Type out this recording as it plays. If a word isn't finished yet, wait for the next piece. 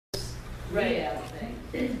rehab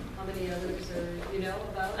thing. How many others are, you know,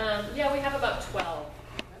 about? Yeah, we have about 12.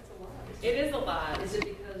 That's a lot. It is a lot. Is it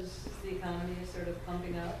because the economy is sort of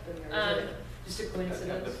pumping up, and or is it just a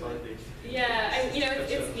coincidence? Yeah, you know,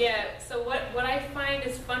 it's yeah. So what I find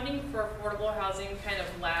is funding for affordable housing kind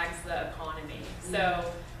of lags the economy.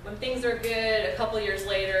 So when things are good, a couple years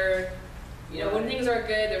later, you know, when things are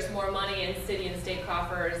good, there's more money in city and state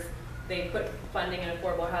coffers. They put funding in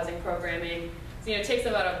affordable housing programming. So, you know, it takes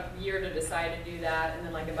about a year to decide to do that, and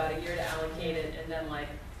then like about a year to allocate it, and then like,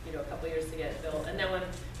 you know, a couple years to get it built. And then when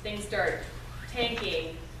things start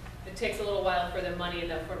tanking, it takes a little while for the money in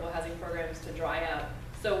the affordable housing programs to dry up.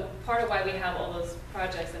 So part of why we have all those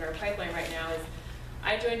projects in our pipeline right now is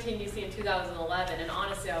I joined TNDC in 2011, and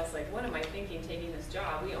honestly, I was like, what am I thinking taking this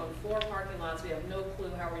job? We own 4 parking lots. We have no clue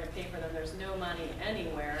how we're going to pay for them. There's no money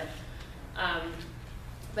anywhere.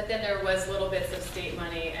 But then there was little bits of state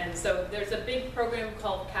money, and so there's a big program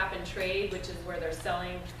called Cap and Trade, which is where they're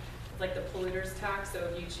selling like the polluter's tax. So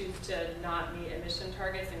if you choose to not meet emission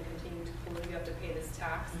targets and continue to pollute, you have to pay this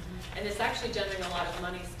tax. And it's actually generating a lot of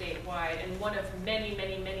money statewide, and one of many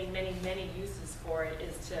uses for it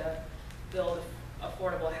is to build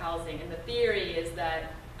affordable housing. And the theory is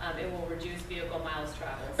that it will reduce vehicle miles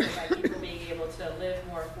traveled. So by people being able to live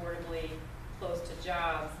more affordably close to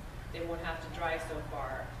jobs, they won't have to drive so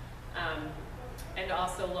far. And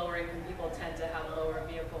also lower income people tend to have lower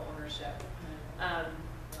vehicle ownership.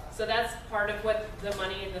 So that's part of what the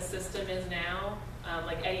money in the system is now.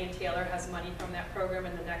 Like Eddie and Taylor has money from that program,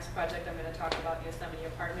 and the next project I'm going to talk about, Yosemite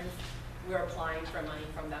Apartments, we're applying for money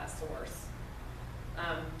from that source.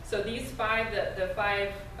 So these 5, the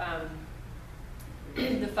five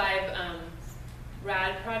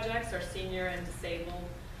RAD projects are senior and disabled.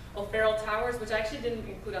 O'Farrell Towers, which I actually didn't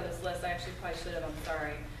include on this list, I actually probably should have, I'm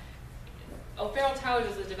sorry. O'Farrell Towers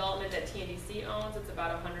is a development that TNDC owns. It's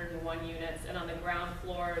about 101 units, and on the ground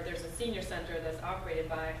floor, there's a senior center that's operated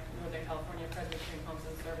by Northern California Presbyterian Homes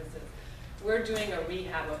and Services. We're doing a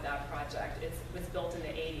rehab of that project. It was built in the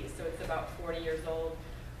 80s, so it's about 40 years old.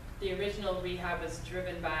 The original rehab was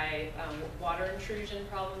driven by water intrusion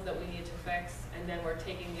problems that we need to fix, and then we're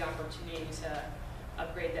taking the opportunity to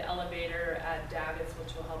upgrade the elevator at Davids,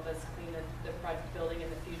 which will help us clean the project building in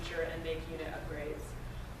the future and make unit upgrades.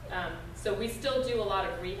 So we still do a lot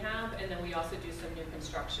of rehab, and then we also do some new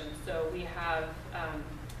construction. So we have,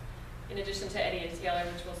 in addition to Eddie and Taylor,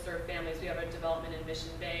 which will serve families, we have a development in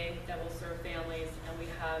Mission Bay that will serve families, and we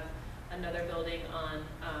have another building on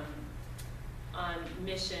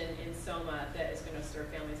Mission in Soma that is going to serve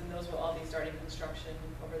families, and those will all be starting construction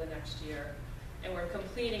over the next year. And we're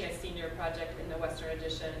completing a senior project in the Western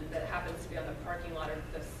Addition that happens to be on the parking lot of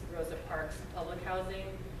this Rosa Parks Public Housing.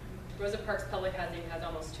 Rosa Parks Public Housing has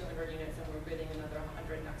almost 200 units, and we're bidding another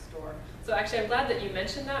 100 next door. So actually, I'm glad that you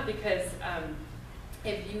mentioned that, because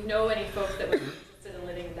if you know any folks that would be interested in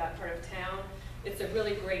living in that part of town, it's a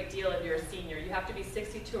really great deal if you're a senior. You have to be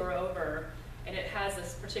 62 or over, and it has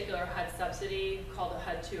this particular HUD subsidy called a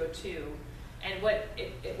HUD 202. And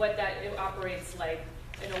it operates like,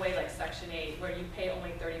 in a way like Section 8, where you pay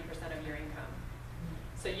only 30% of your income.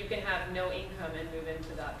 So you can have no income and move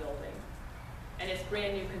into that building. And it's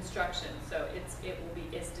brand new construction, so it's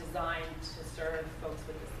designed to serve folks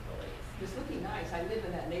with disabilities. It's looking nice. I live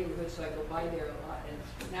in that neighborhood, so I go by there a lot.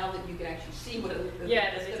 And now that you can actually see what it's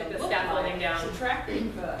going to look scaffolding like, down. it's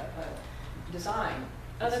attractive design.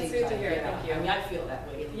 Oh, that's good to hear. Thank you. I mean, I feel that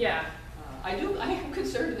way. Yeah. I am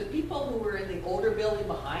concerned with the people who were in the older building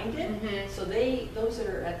behind it. So those that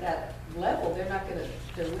are at that level, they're not going to,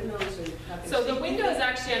 their windows are not going to. So the windows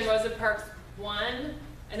actually on Rosa Parks 1,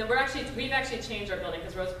 and then we've actually changed our building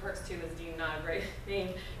because Rosa Parks 2 is deemed not a great name.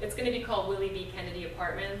 It's going to be called Willie B. Kennedy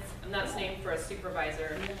Apartments, and that's named for a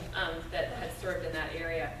supervisor that had served in that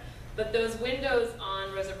area. But those windows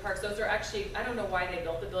on Rosa Parks, those are actually, I don't know why they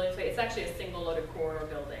built the building this way. It's actually a single loaded corridor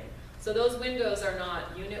building. So those windows are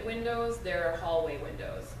not unit windows, they're hallway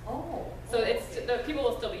windows. Oh. So the people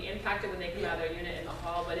will still be impacted when they come out of their unit in the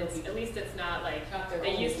hall, but at least it's not like,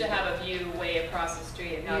 they used to have a view way across the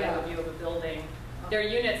street, and now they have a view of a building. Their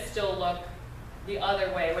units still look the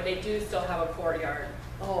other way, where they do still have a courtyard.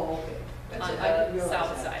 Oh, okay. On the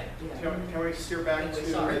south side. Yeah. Can we steer back to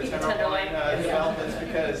the Tenderloin developments,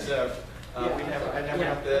 because I never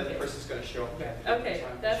know if the other person's going to show up. Okay,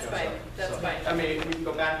 that's fine. That's fine. I mean, we can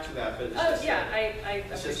go back to that, but it's just,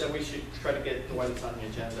 it's just that we should try to get the one that's on the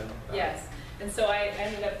agenda. Yes. And so I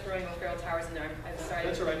ended up throwing O'Farrell Towers in there. I'm sorry.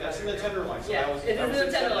 That's all right. That's in the Tenderloin. So yeah, it is in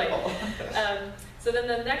the Tenderloin. So then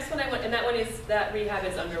the next one I went, and that rehab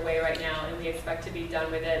is underway right now, and we expect to be done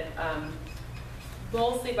with it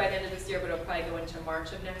mostly by the end of this year, but it'll probably go into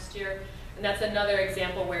March of next year. And that's another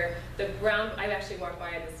example where the ground, I actually walked by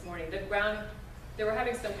it this morning, the ground, they were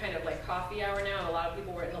having some kind of like coffee hour now, and a lot of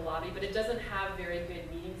people were in the lobby, but it doesn't have very good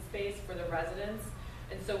meeting space for the residents.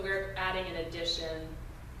 And so we're adding an addition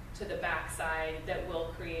to the backside that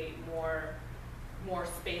will create more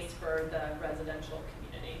space for the residential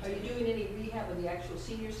community. Are you doing any rehab of the actual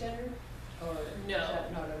senior center? Or No. is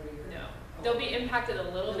that not under your? No. They'll be impacted a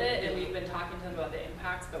little bit, and we've been talking to them about the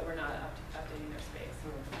impacts, but we're not updating their space.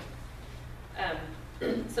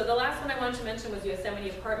 So the last one I wanted to mention was Yosemite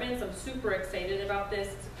Apartments. I'm super excited about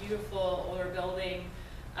this. It's a beautiful older building.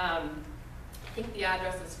 I think the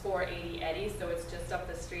address is 480 Eddy, so it's just up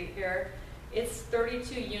the street here. It's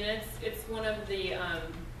 32 units. It's one of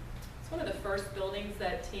the first buildings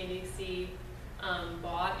that TNDC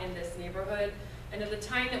bought in this neighborhood. And at the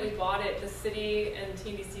time that we bought it, the city and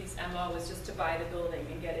TNDC's MO was just to buy the building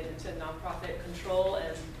and get it into nonprofit control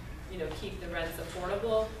and, you know, keep the rents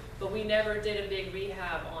affordable. But we never did a big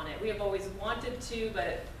rehab on it. We have always wanted to,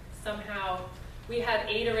 but somehow we had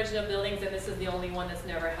 8 original buildings, and this is the only one that's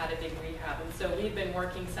never had a big rehab. And so we've been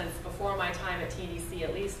working since before my time at TNDC,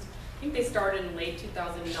 at least. I think they started in late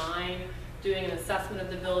 2009, doing an assessment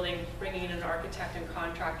of the building, bringing in an architect and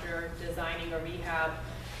contractor, designing a rehab.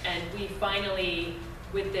 And we finally,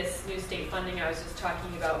 with this new state funding I was just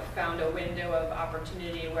talking about, found a window of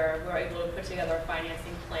opportunity where we're able to put together a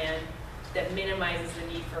financing plan that minimizes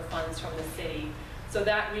the need for funds from the city. So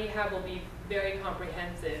that rehab will be very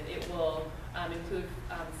comprehensive. It will include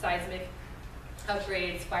seismic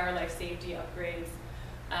upgrades, fire life safety upgrades,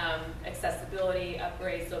 accessibility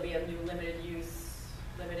upgrades. There'll be a new limited use,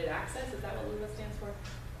 limited access, is that what LULA stands for?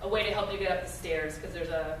 A way to help you get up the stairs, because there's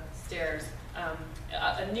a stairs.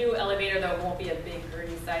 A new elevator, though, won't be a big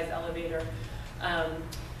gurney-sized elevator.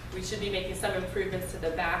 We should be making some improvements to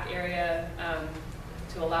the back area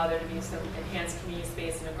to allow there to be some enhanced community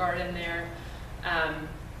space and a garden there.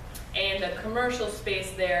 And the commercial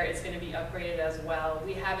space there is going to be upgraded as well.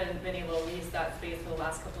 We haven't been able to lease that space for the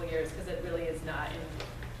last couple of years because it really is not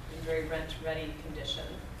in very rent-ready condition.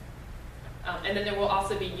 And then there will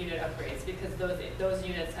also be unit upgrades because those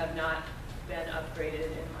units have not been upgraded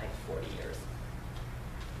in like 40 years.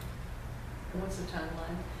 And what's the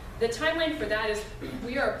timeline? The timeline for that is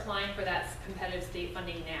we are applying for that competitive state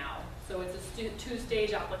funding now. So it's a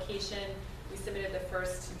 2-stage application. We submitted the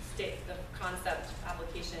first the concept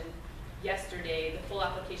application yesterday. The full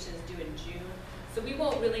application is due in June. So we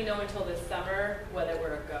won't really know until this summer whether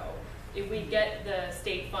we're a go. If we get the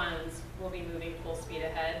state funds, we'll be moving full speed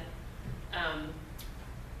ahead.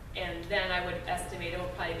 And then I would estimate it will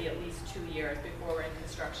probably be at least 2 years before we're in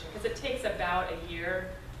construction, because it takes about a year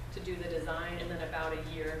to do the design and then about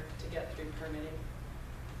a year to get through permitting.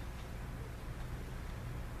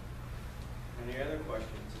 Any other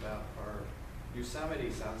questions about our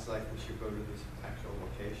Yosemite? Sounds like we should go to this actual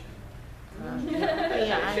location.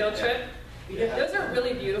 Yeah, Field trip? Yeah. Those are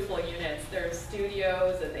really beautiful units. They're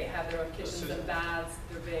studios and they have their own kitchens and baths.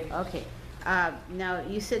 They're big. Okay. Now,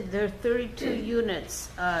 you said there are 32 units.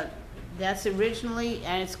 That's originally,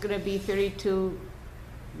 and it's going to be 32,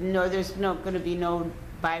 no, there's going to be no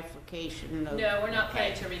bifurcation? No, we're not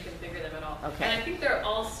planning to reconfigure them at all. Okay. And I think they're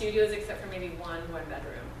all studios except for maybe one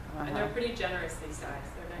bedroom. And they're Uh-huh. pretty generously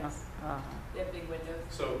sized. They're nice. They have big windows.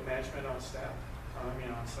 So management on staff,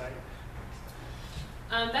 on site?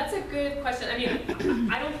 That's a good question. I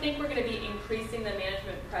mean, I don't think we're going to be increasing the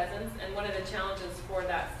management presence, and one of the challenges for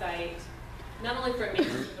that site, not only for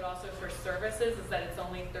management but also for services, is that it's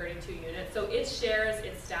only 32 units. So it shares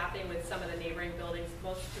its staffing with some of the neighboring buildings,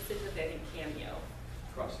 most specifically I think Cameo.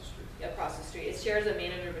 Across the street. Across the street. It shares a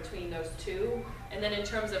manager between those two. And then in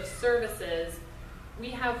terms of services, we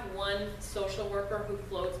have one social worker who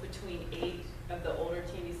floats between 8 of the older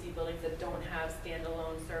TNDC buildings that don't have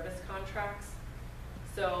standalone service contracts.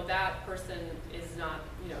 So that person is not,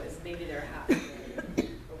 is maybe they're half a week.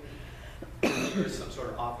 There's some sort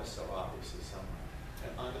of office, though, obviously,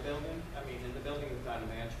 somewhere. On the building? I mean, in the building is not a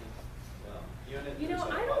management unit, there's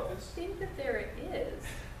an I don't office? think that there is.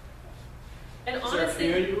 And Is there a honestly,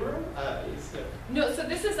 community room? no, so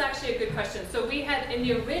this is actually a good question. So we had, in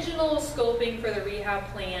the original scoping for the rehab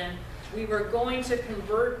plan, we were going to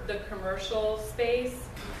convert the commercial space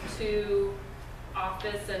to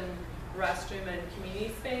office and restroom and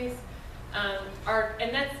community space.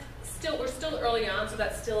 And that's we're still early on, so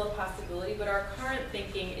that's still a possibility, but our current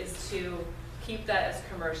thinking is to keep that as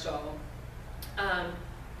commercial.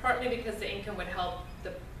 Partly because the income would help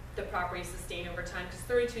the property sustain over time, because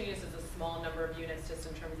 32 units is a small number of units just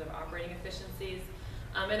in terms of operating efficiencies.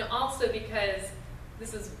 And also because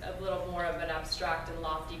this is a little more of an abstract and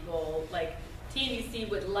lofty goal, like TNDC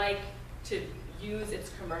would like to use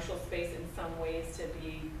its commercial space in some ways to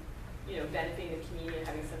be, you know, benefiting the community and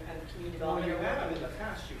having some kind of community Well, development. you have in the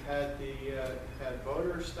past, you've had you've had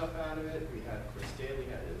voter stuff out of it, we had Chris Daly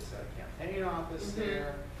had his campaign office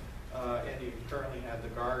there, and you currently have the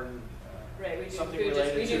garden, Right, we do something food,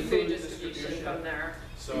 related we do to food food distribution distribution. from there.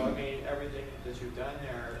 So, I mean, everything that you've done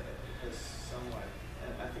there is somewhat,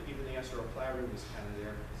 and I think even the SRO Collaborative was kind of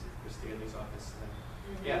there because of Chris Daly's office.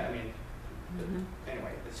 And, yeah, I mean,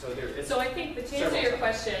 anyway, so there is. So I think, to answer several your sides.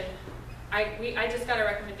 question, I just got a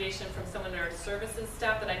recommendation from someone in our services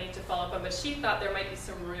staff that I need to follow up on, but she thought there might be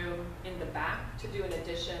some room in the back to do an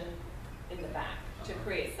addition in the back to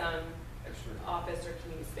create some Extra. office or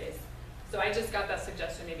community space. So I just got that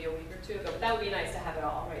suggestion maybe a week or two ago, but that would be nice to have it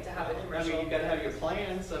all, right, to have a I commercial. mean, you gotta have your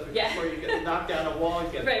plans Yeah. before you get to knock down a wall,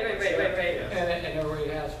 you get. Right. Yeah. And it already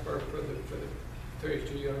has for the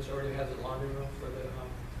 32 units, already has a laundry room for the,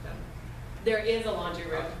 tenant. There is a laundry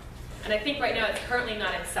room. And I think right now it's currently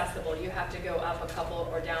not accessible. You have to go up a couple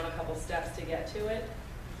or down a couple steps to get to it.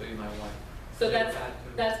 So you might want. So to that's, add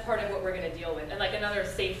to- that's part of what we're gonna deal with. And like another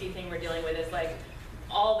safety thing we're dealing with is like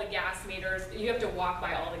all the gas meters, you have to walk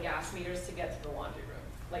by all the gas meters to get to the laundry room.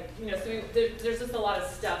 Like, you know, so there's just a lot of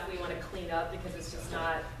stuff we wanna clean up because it's just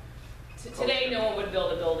not, today no one would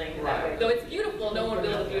build a building that way. Right. Though it's beautiful, no one would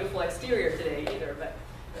build a beautiful exterior today either, but.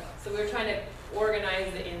 So we're trying to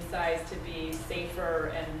organize the insides to be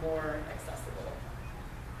safer and more accessible.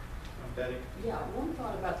 Betty? Yeah, one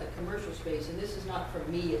thought about the commercial space, and this is not from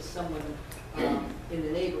me, as someone in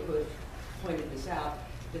the neighborhood pointed this out,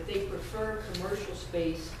 that they prefer commercial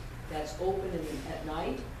space that's open at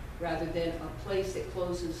night rather than a place that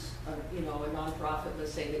closes, you know, a nonprofit,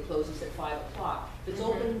 let's say, that closes at 5 o'clock. If it's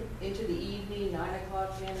open into the evening, 9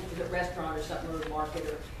 o'clock, 10, if it's a restaurant or something, or a market,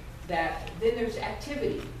 or that, then there's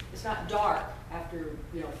activity. It's not dark after,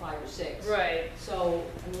 you know, 5 or 6. Right. So,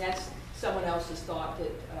 I mean, that's someone else's thought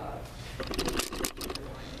that,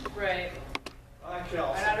 Right. Actually,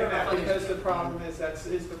 I'll And I second don't know that if because the problem is,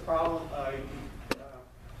 the problem.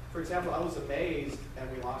 For example, I was amazed,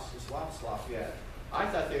 and we lost this Lafayette. I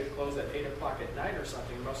thought they would close at 8 o'clock at night or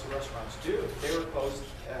something. Most of the restaurants do. They were closed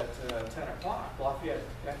at 10 o'clock. Lafayette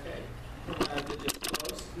Cafe. They just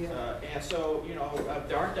closed. Yeah. And so, you know,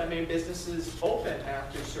 there aren't that many businesses open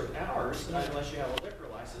after certain hours, unless you have a liquor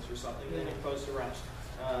license or something. Then it closes around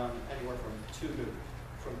anywhere from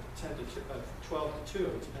 10 to 12 to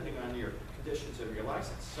 2, depending on your conditions of your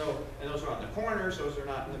license. So, and those are on the corners, those are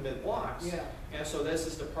not in the mid blocks. yeah. And so this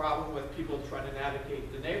is the problem with people trying to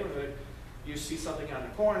navigate the neighborhood. You see something on the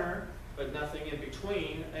corner, but nothing in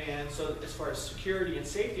between. And so as far as security and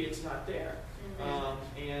safety, it's not there.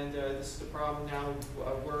 This is the problem now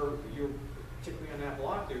where you're, particularly on that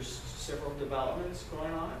block, there's several developments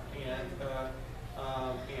going on. And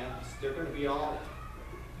they're going to be all,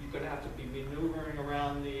 you're going to have to be maneuvering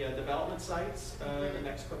around the development sites in the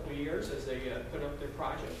next couple of years as they put up their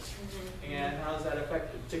projects. And how does that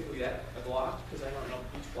affect particularly that block? Because I don't know,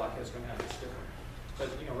 each block is going to have its different. But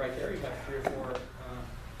you know, right there you have 3 or 4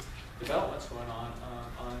 developments going on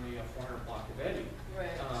the 400 block of Eddy, Right.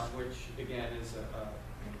 which again is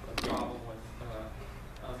a problem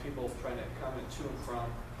with people trying to come to and from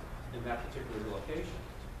in that particular location.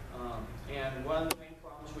 And one of the main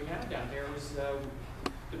problems we have down there is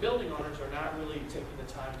the building owners are not really taking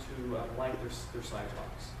the time to light their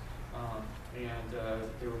sidewalks.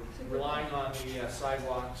 They're relying on the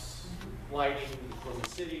sidewalks lighting from the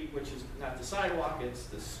city, which is not the sidewalk, it's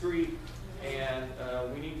the street. And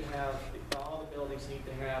we need to have, all the buildings need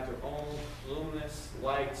to have their own luminous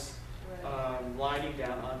lights lighting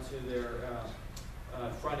down onto their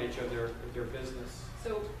frontage of their business.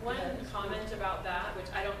 So one comment about that, which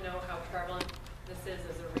I don't know how prevalent this is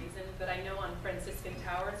as a reason, but I know on Franciscan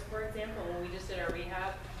Towers, for example, when we just did our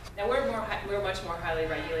rehab, now we're much more highly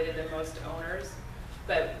regulated than most owners,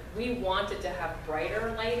 but we wanted to have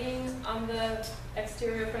brighter lighting on the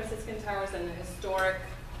exterior of Franciscan Towers, and the historic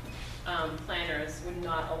planners would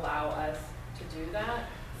not allow us to do that.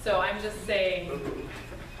 So I'm just saying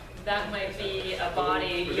that might be a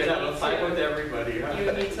body We're gonna have a fight with everybody, huh?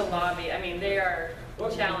 you need to lobby. I mean, they are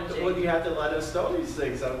challenging. Well, you have to let us know these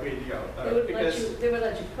things. I mean, you know, because They would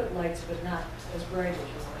let you put lights, but not as bright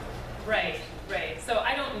as. Right. So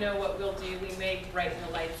I don't know what we'll do. We may brighten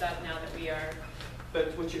the lights up now that we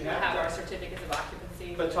but what you have have our done, certificates of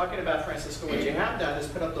occupancy. but talking about Francisco, what you have done is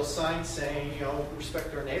put up those signs saying, you know,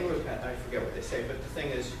 respect our neighborhood. I forget what they say, but the thing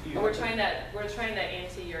is, you. But we're trying to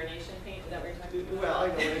anti-urination paint. Is that what you're talking about? Well, I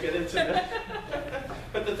don't want to get into that.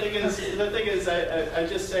 But the thing is, I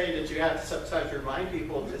just say that you have to sometimes remind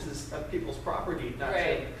people this is people's property, not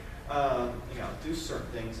Right. do certain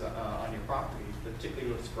things on your property,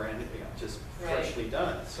 particularly with brand, just Right. freshly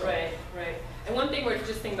done. So. Right. And one thing we're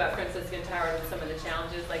just thinking about Franciscan Towers and some of the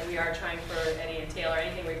challenges, like we are trying for Eddie and Taylor,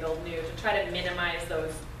 anything we build new, to try to minimize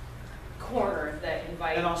those corners that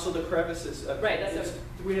invite. And also the crevices. Right, that's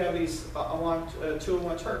we have these along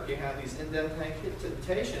 201 Turk. You have these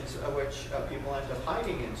indentations which people end up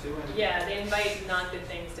hiding into. And Yeah, they invite not good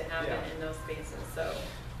things to happen Yeah. in those spaces. So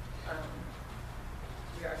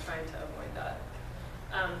we are trying to avoid that.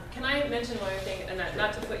 Can I mention one other thing, and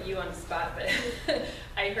not to put you on the spot, but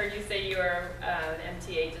I heard you say you are an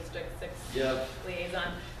MTA District 6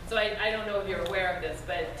 liaison. So I don't know if you're aware of this,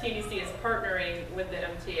 but TNDC is partnering with the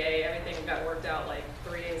MTA. Everything got worked out like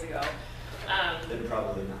 3 days ago. Then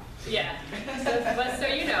probably not. Yeah, so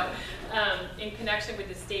in connection with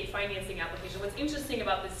the state financing application, what's interesting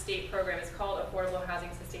about this state program is called Affordable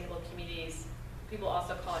Housing Sustainable Communities. People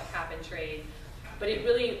also call it cap and trade. But it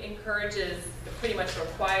really encourages, pretty much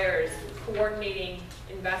requires, coordinating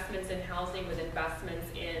investments in housing with investments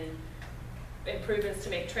in improvements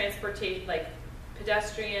to make transportation, like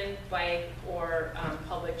pedestrian, bike, or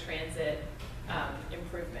public transit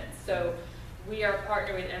improvements. So we are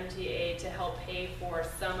partnering with MTA to help pay for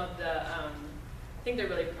some of the, I think they're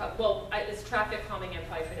really, it's traffic calming and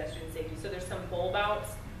probably pedestrian safety. So there's some bulb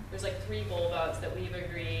outs. There's like 3 bulb outs that we've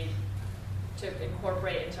agreed to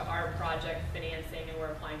incorporate into our project financing, and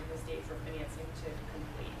we're applying to the state for financing to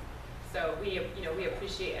complete. So we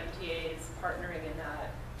appreciate MTA's partnering in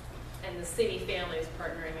that, and the city family is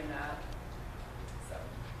partnering in that. So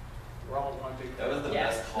we're all one big. That was the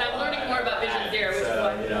best call. And I'm learning more about Vision Zero, which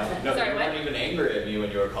one? No, Sorry, you what? weren't even angry at me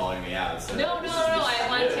when you were calling me out. So No. I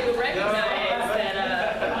want to recognize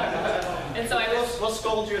that. And so We'll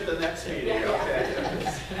scold you at the next meeting. Okay.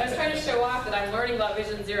 I was trying to show off that I'm learning about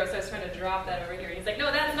Vision Zero, so I was trying to drop that over here. And he's like,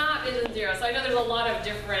 no, that's not Vision Zero. So I know there's a lot of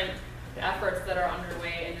different efforts that are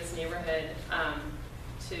underway in this neighborhood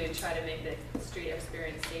to try to make the street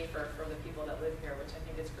experience safer for the people that live here, which I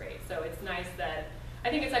think is great. So it's nice that, I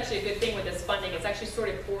think it's actually a good thing with this funding. It's actually sort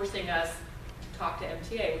of forcing us to talk to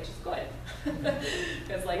MTA, which is good.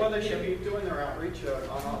 Well, they should be doing their outreach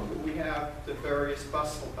on all. We have the various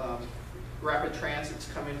bus rapid transits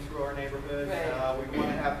coming through our neighborhood. Right. We want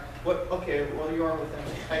to have, you are with them.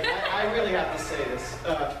 I really have to say this.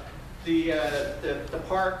 The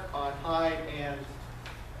park on Hyde and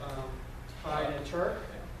Turk,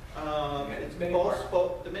 it's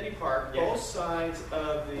both the mini park, both sides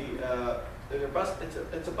of the bus.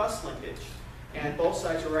 It's a bus linkage, and both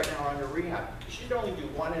sides are right now under rehab. You should only do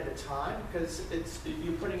one at a time because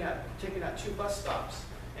you're taking out 2 bus stops,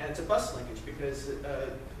 and it's a bus linkage because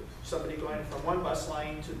somebody going from one bus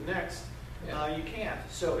lane to the next, you can't.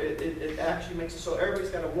 So it actually makes it so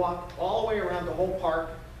everybody's got to walk all the way around the whole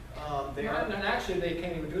park. And actually, they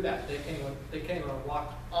can't even do that. They can't even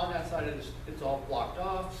walk on that side of this. It's all blocked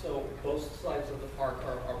off. So both sides of the park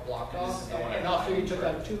are blocked off. And also, you took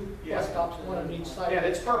out 2 bus stops, one on each side. Yeah,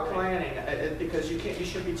 it's poor planning because you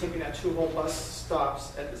shouldn't be taking out 2 whole bus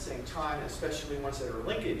stops at the same time, especially ones that are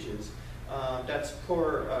linkages. That's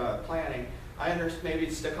poor planning. I understand maybe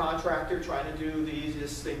it's the contractor trying to do the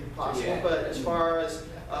easiest thing possible, but as far as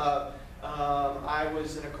I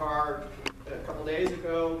was in a car a couple days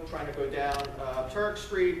ago trying to go down Turk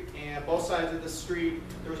Street, and both sides of the street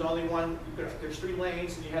there was only one. There's 3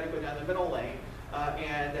 lanes, and you had to go down the middle lane,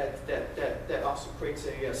 and that also creates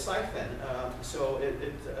a siphon. So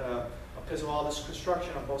because of all this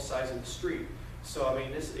construction on both sides of the street. So I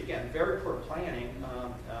mean, this again, very poor planning.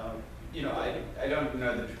 I don't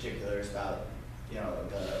know the particulars about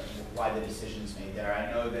why the decision's made there.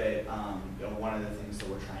 I know that one of the things that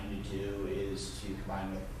we're trying to do is to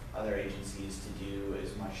combine with other agencies to do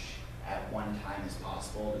as much at one time as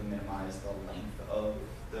possible to minimize the length of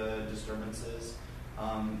the disturbances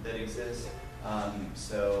that exist.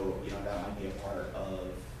 So that might be a part of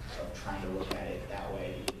trying to look at it that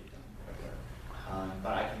way to get it done quicker.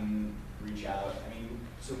 But I can reach out. I mean,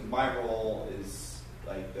 so my role is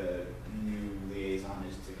like the new liaison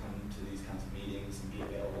is to come to these kinds of meetings and be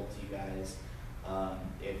available to you guys,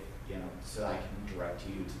 so I can direct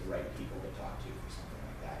you to the right people to talk to for something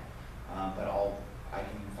like that. But I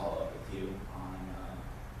can follow up with you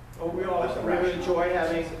on. We always really enjoy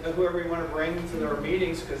having whoever we want to bring to our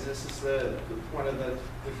meetings because this is one of the.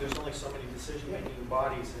 There's only so many decision-making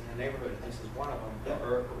bodies in the neighborhood. And this is one of them. Yeah.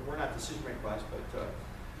 Or we're not decision-making bodies, but.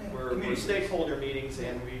 We're stakeholder meetings,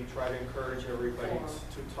 and we try to encourage everybody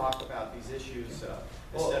to talk about these issues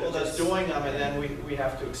instead of just doing them, and then we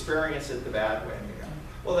have to experience it the bad way.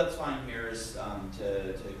 Well, that's fine here is to kind of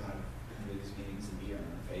come to these meetings and be on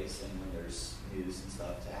our face, and when there's news and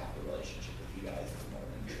stuff, to have a relationship with you guys is more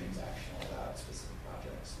than nothing transactional about specific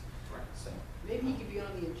projects, Right. so. Maybe he could be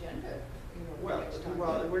on the agenda, you know, Well, next time.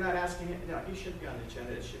 we're not asking him, no, he should be on the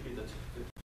agenda, it should be the